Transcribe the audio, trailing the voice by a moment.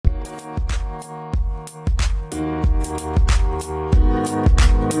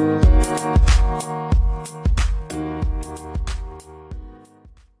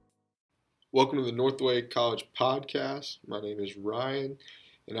Welcome to the Northway College Podcast. My name is Ryan,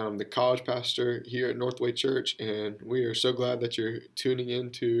 and I'm the college pastor here at Northway Church, and we are so glad that you're tuning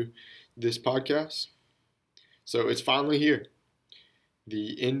into this podcast. So it's finally here.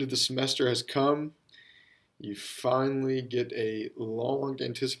 The end of the semester has come. You finally get a long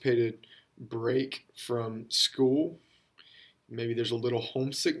anticipated break from school. Maybe there's a little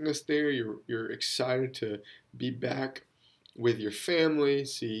homesickness there. You're excited to be back with your family,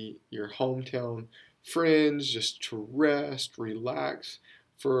 see your hometown friends, just to rest, relax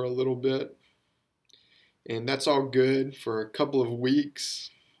for a little bit. And that's all good for a couple of weeks,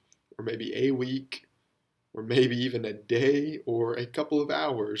 or maybe a week, or maybe even a day, or a couple of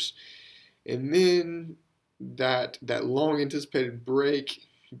hours. And then that long anticipated break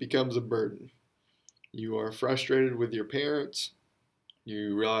becomes a burden. You are frustrated with your parents.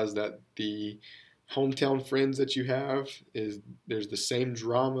 You realize that the hometown friends that you have is there's the same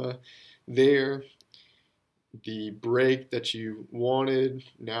drama there. The break that you wanted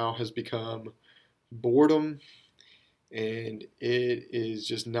now has become boredom, and it is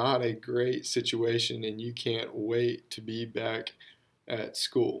just not a great situation, and you can't wait to be back at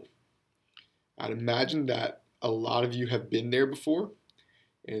school. I'd imagine that a lot of you have been there before,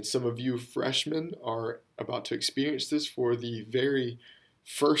 and some of you freshmen are about to experience this for the very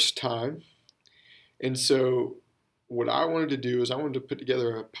first time. And so, what I wanted to do is I wanted to put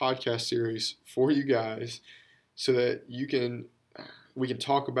together a podcast series for you guys so that we can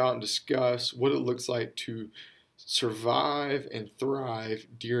talk about and discuss what it looks like to survive and thrive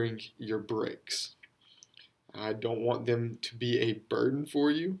during your breaks. I don't want them to be a burden for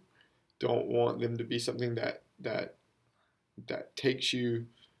you. Don't want them to be something that takes you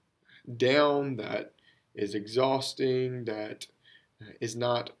down, that is exhausting, that is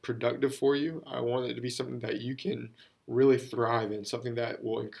not productive for you. I want it to be something that you can really thrive in, something that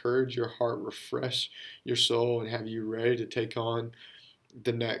will encourage your heart, refresh your soul, and have you ready to take on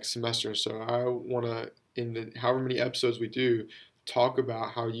the next semester. So I want to, in the however many episodes we do, talk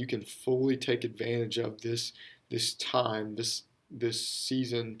about how you can fully take advantage of this time, this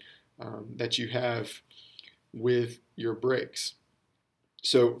season that you have with your breaks.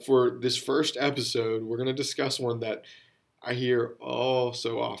 So for this first episode, we're going to discuss one that I hear all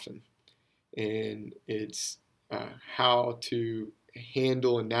so often, and it's how to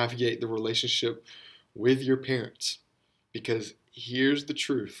handle and navigate the relationship with your parents. Because here's the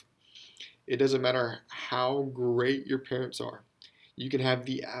truth, it doesn't matter how great your parents are, you can have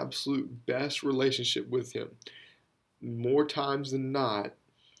the absolute best relationship with them. More times than not,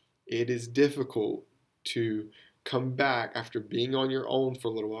 it is difficult to come back after being on your own for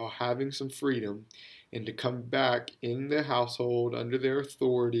a little while, having some freedom, and to come back in the household under their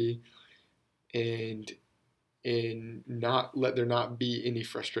authority and not let there not be any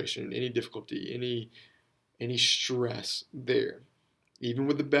frustration, any difficulty, any stress there. Even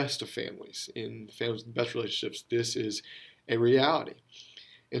with the best of families, in families with the best relationships, this is a reality.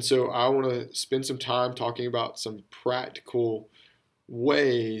 And so I want to spend some time talking about some practical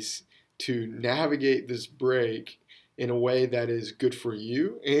ways to navigate this break in a way that is good for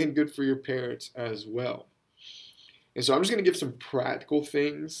you and good for your parents as well. And so I'm just going to give some practical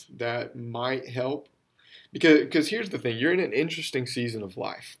things that might help because here's the thing, you're in an interesting season of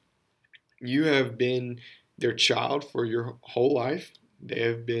life. You have been their child for your whole life. They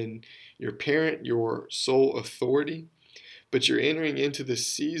have been your parent, your sole authority, but you're entering into this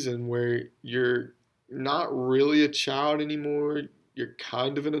season where you're not really a child anymore. You're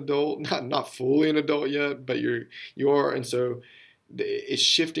kind of an adult, not fully an adult yet, but you are, and so it's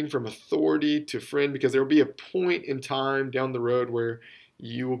shifting from authority to friend because there will be a point in time down the road where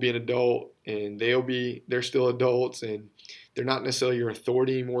you will be an adult and they're still adults and they're not necessarily your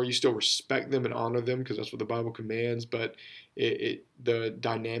authority anymore. You still respect them and honor them because that's what the Bible commands, but the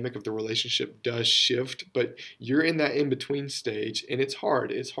dynamic of the relationship does shift. But you're in that in between stage, and it's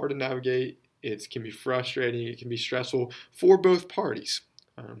hard. It's hard to navigate. It can be frustrating. It can be stressful for both parties.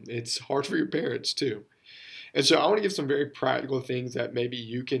 It's hard for your parents too. And so I want to give some very practical things that maybe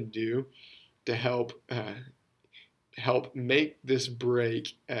you can do to help make this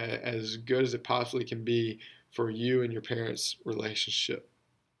break as good as it possibly can be for you and your parents' relationship.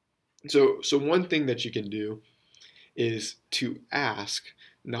 So one thing that you can do is to ask,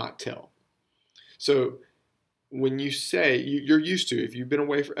 not tell. So when you say you're used to, if you've been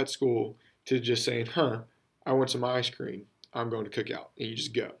away at school, to just saying, I want some ice cream, I'm going to cook out, and you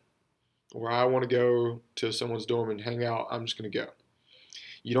just go. Or I want to go to someone's dorm and hang out, I'm just going to go.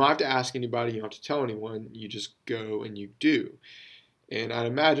 You don't have to ask anybody, you don't have to tell anyone, you just go and you do. And I'd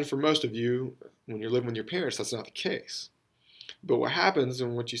imagine for most of you, when you're living with your parents, that's not the case. But what happens,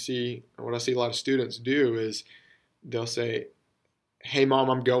 and what I see a lot of students do is they'll say, "Hey, mom,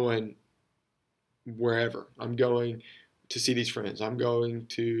 I'm going wherever. I'm going to see these friends. I'm going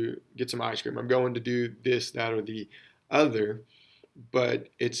to get some ice cream. I'm going to do this, that, or the other." But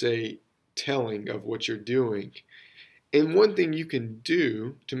it's a telling of what you're doing. And one thing you can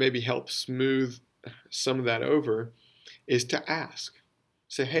do to maybe help smooth some of that over is to ask.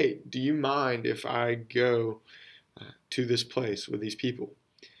 Say, "Hey, do you mind if I go to this place with these people?"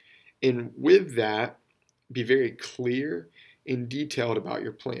 And with that, be very clear and detailed about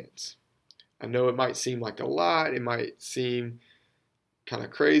your plans. I know it might seem like a lot. It might seem kind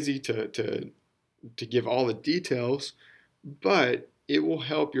of crazy to give all the details, but it will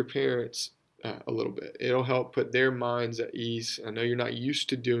help your parents a little bit. It'll help put their minds at ease. I know you're not used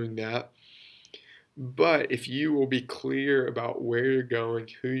to doing that, but if you will be clear about where you're going,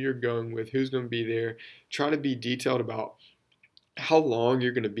 who you're going with, who's going to be there, try to be detailed about how long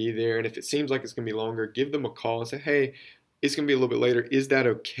you're going to be there. And if it seems like it's going to be longer, give them a call and say, "Hey, it's going to be a little bit later. Is that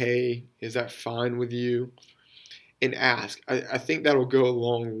okay? Is that fine with you?" And ask. I think that'll go a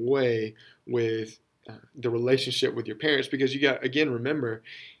long way with the relationship with your parents, because you got, again, remember,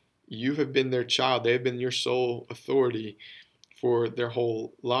 you have been their child. They have been your sole authority for their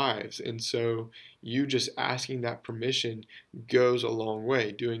whole lives. And so you just asking that permission goes a long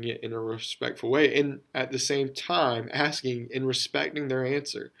way, doing it in a respectful way. And at the same time, asking and respecting their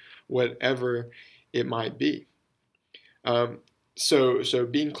answer, whatever it might be. So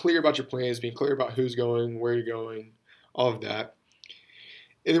being clear about your plans, being clear about who's going, where you're going, all of that.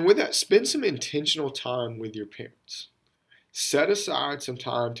 And then with that, spend some intentional time with your parents. Set aside some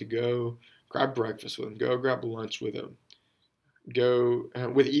time to go grab breakfast with them, go grab lunch with them, go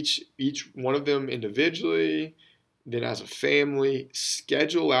with each one of them individually, then as a family.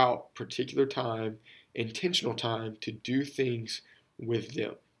 Schedule out particular time, intentional time to do things with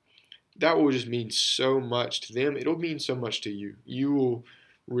them. That will just mean so much to them. It'll mean so much to you. You will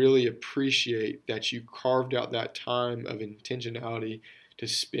really appreciate that you carved out that time of intentionality to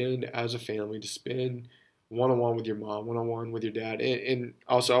spend as a family, to spend one-on-one with your mom, one-on-one with your dad. And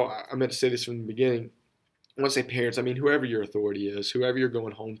also, I meant to say this from the beginning. When I say parents, I mean whoever your authority is, whoever you're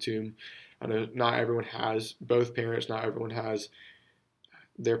going home to. I know not everyone has both parents. Not everyone has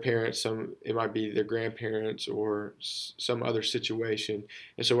their parents. Some, it might be their grandparents or some other situation.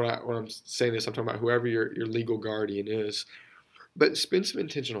 And so when I'm saying this, I'm talking about whoever your legal guardian is. But spend some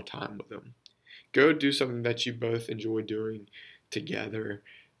intentional time with them. Go do something that you both enjoy doing together.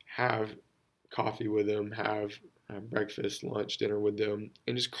 Have coffee with them. Have breakfast, lunch, dinner with them,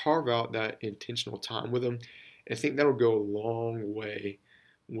 and just carve out that intentional time with them. I think that'll go a long way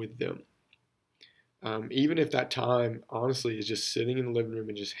with them. Even if that time, honestly, is just sitting in the living room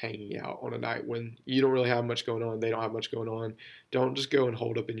and just hanging out on a night when you don't really have much going on, they don't have much going on, don't just go and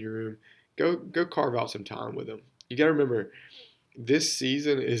hold up in your room. Go carve out some time with them. You got to remember, this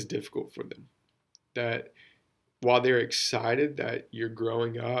season is difficult for them. That while they're excited that you're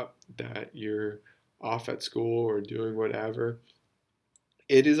growing up, that you're off at school or doing whatever,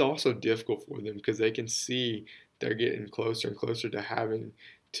 it is also difficult for them because they can see they're getting closer and closer to having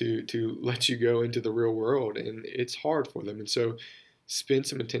to let you go into the real world, and it's hard for them. And so spend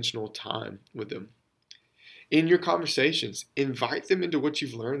some intentional time with them. In your conversations, invite them into what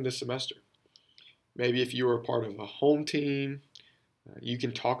you've learned this semester. Maybe if you were a part of a home team, you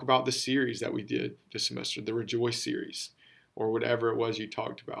can talk about the series that we did this semester, the Rejoice series, or whatever it was you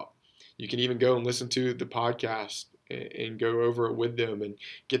talked about. You can even go and listen to the podcast and go over it with them and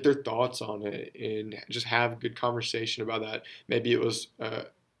get their thoughts on it and just have a good conversation about that. Maybe it was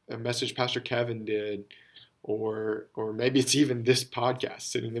a message Pastor Kevin did, or maybe it's even this podcast,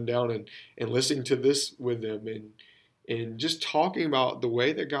 sitting them down and listening to this with them and just talking about the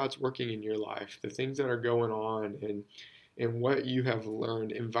way that God's working in your life, the things that are going on, and what you have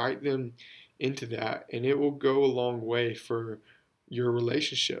learned. Invite them into that, and it will go a long way for your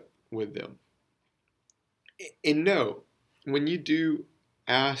relationship with them. And no, when you do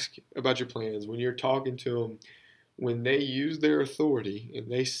ask about your plans, when you're talking to them, when they use their authority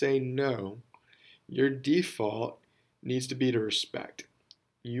and they say no, your default needs to be to respect.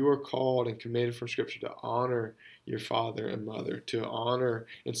 You are called and commanded from Scripture to honor your father and mother, to honor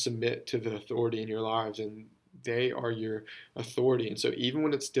and submit to the authority in your lives, and they are your authority. And so even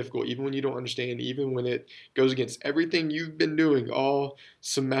when it's difficult, even when you don't understand, even when it goes against everything you've been doing all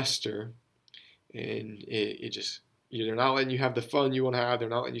semester, and it just, they're not letting you have the fun you want to have, they're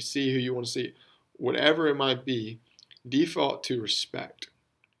not letting you see who you want to see, whatever it might be, default to respect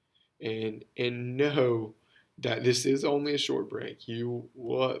and know that this is only a short break. You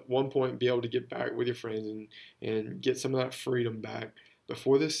will at one point be able to get back with your friends and get some of that freedom back. But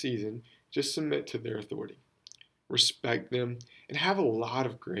for this season, just submit to their authority, respect them, and have a lot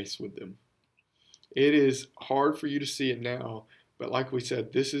of grace with them. It is hard for you to see it now, but like we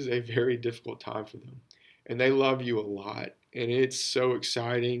said, this is a very difficult time for them. And they love you a lot. And it's so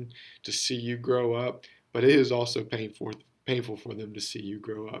exciting to see you grow up, but it is also painful for them to see you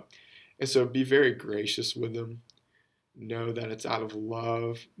grow up. And so be very gracious with them. Know that it's out of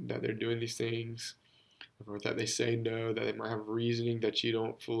love that they're doing these things, or that they say no, that they might have reasoning that you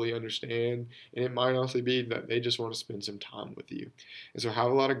don't fully understand. And it might also be that they just want to spend some time with you. And so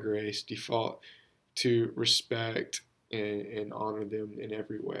have a lot of grace, default to respect and honor them in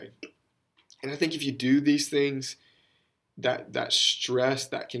every way. And I think if you do these things, that stress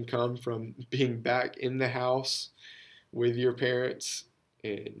that can come from being back in the house with your parents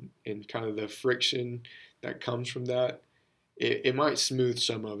and kind of the friction that comes from that, it might smooth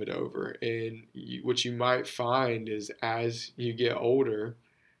some of it over. And what you might find is as you get older,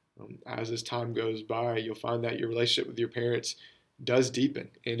 as this time goes by, you'll find that your relationship with your parents does deepen,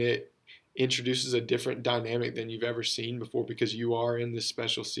 and it introduces a different dynamic than you've ever seen before, because you are in this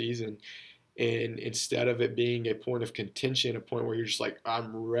special season. And instead of it being a point of contention, a point where you're just like,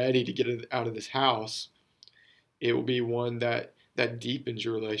 I'm ready to get out of this house, it will be one that deepens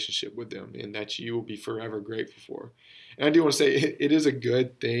your relationship with them and that you will be forever grateful for. And I do want to say it is a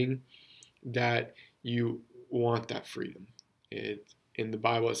good thing that you want that freedom. In the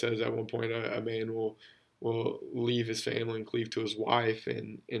Bible, it says at one point a man will leave his family and cleave to his wife,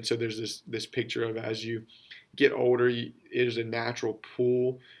 and so there's this picture of, as you get older, it is a natural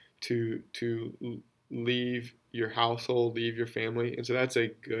pull to leave your household, leave your family, and so that's a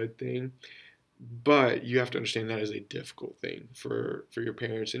good thing. But you have to understand that is a difficult thing for your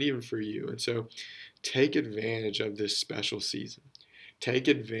parents and even for you. And so take advantage of this special season. Take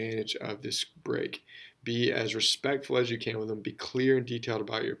advantage of this break. Be as respectful as you can with them. Be clear and detailed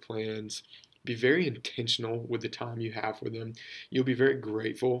about your plans. Be very intentional with the time you have with them. You'll be very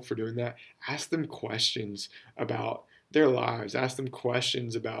grateful for doing that. Ask them questions about their lives. Ask them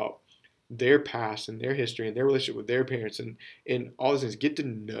questions about their past and their history and their relationship with their parents and all these things. Get to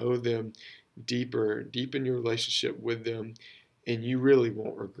know them deeper, deepen your relationship with them, and you really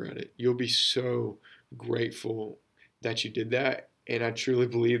won't regret it. You'll be so grateful that you did that, and I truly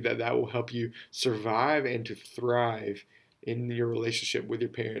believe that that will help you survive and to thrive in your relationship with your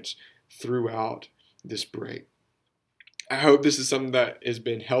parents throughout this break. I hope this is something that has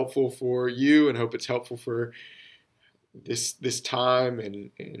been helpful for you, and hope it's helpful for this time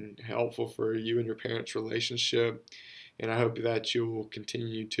and helpful for you and your parents' relationship. And I hope that you will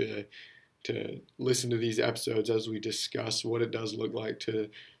continue to listen to these episodes as we discuss what it does look like to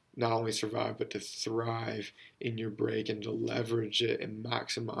not only survive, but to thrive in your break and to leverage it and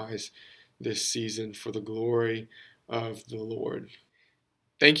maximize this season for the glory of the Lord.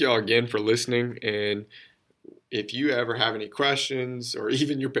 Thank you all again for listening. And if you ever have any questions, or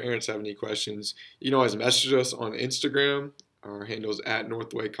even your parents have any questions, you can always message us on Instagram. Our handle is at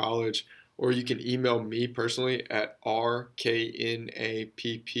Northway College, or you can email me personally at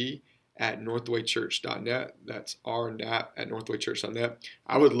rknapp@northwaychurch.net. That's rnap@northwaychurch.net.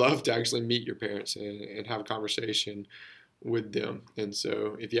 I would love to actually meet your parents and have a conversation with them. And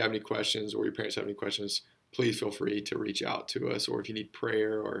so if you have any questions, or your parents have any questions, please feel free to reach out to us. Or if you need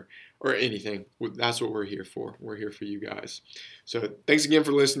prayer or anything, that's what we're here for. We're here for you guys. So thanks again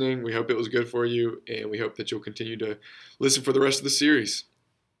for listening. We hope it was good for you, and we hope that you'll continue to listen for the rest of the series.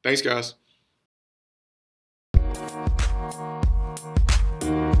 Thanks, guys.